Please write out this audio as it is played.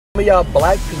But y'all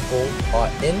black people are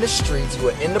in the streets, you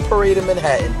are in the parade in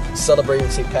Manhattan celebrating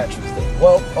St. Patrick's Day.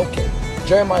 Well, okay.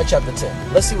 Jeremiah chapter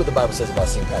 10. Let's see what the Bible says about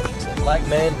St. Patrick's Day. Black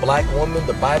man, black woman,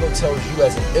 the Bible tells you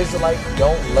as an Israelite,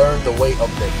 don't learn the way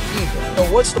of the heathen.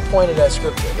 And what's the point of that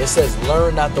scripture? It says,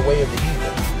 learn not the way of the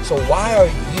heathen. So why are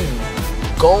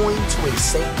you going to a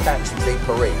St. Patrick's Day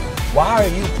parade? Why are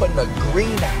you putting a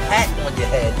green hat on your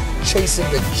head chasing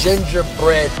the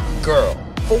gingerbread girl?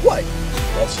 For what?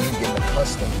 That's you getting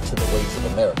accustomed to the ways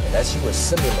of America. That's you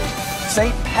assimilating.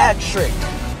 St. Patrick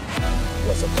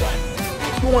was a black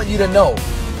man. We want you to know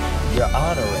you're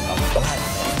honoring a black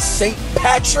man. St.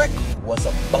 Patrick was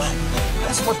a black man.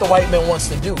 That's what the white man wants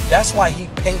to do. That's why he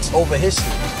paints over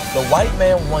history. The white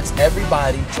man wants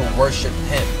everybody to worship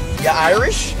him. You're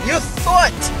Irish? You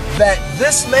thought that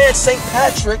this man, St.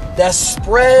 Patrick, that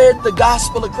spread the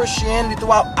gospel of Christianity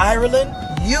throughout Ireland,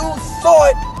 you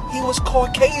thought he was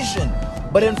Caucasian.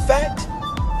 But in fact,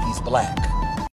 he's black.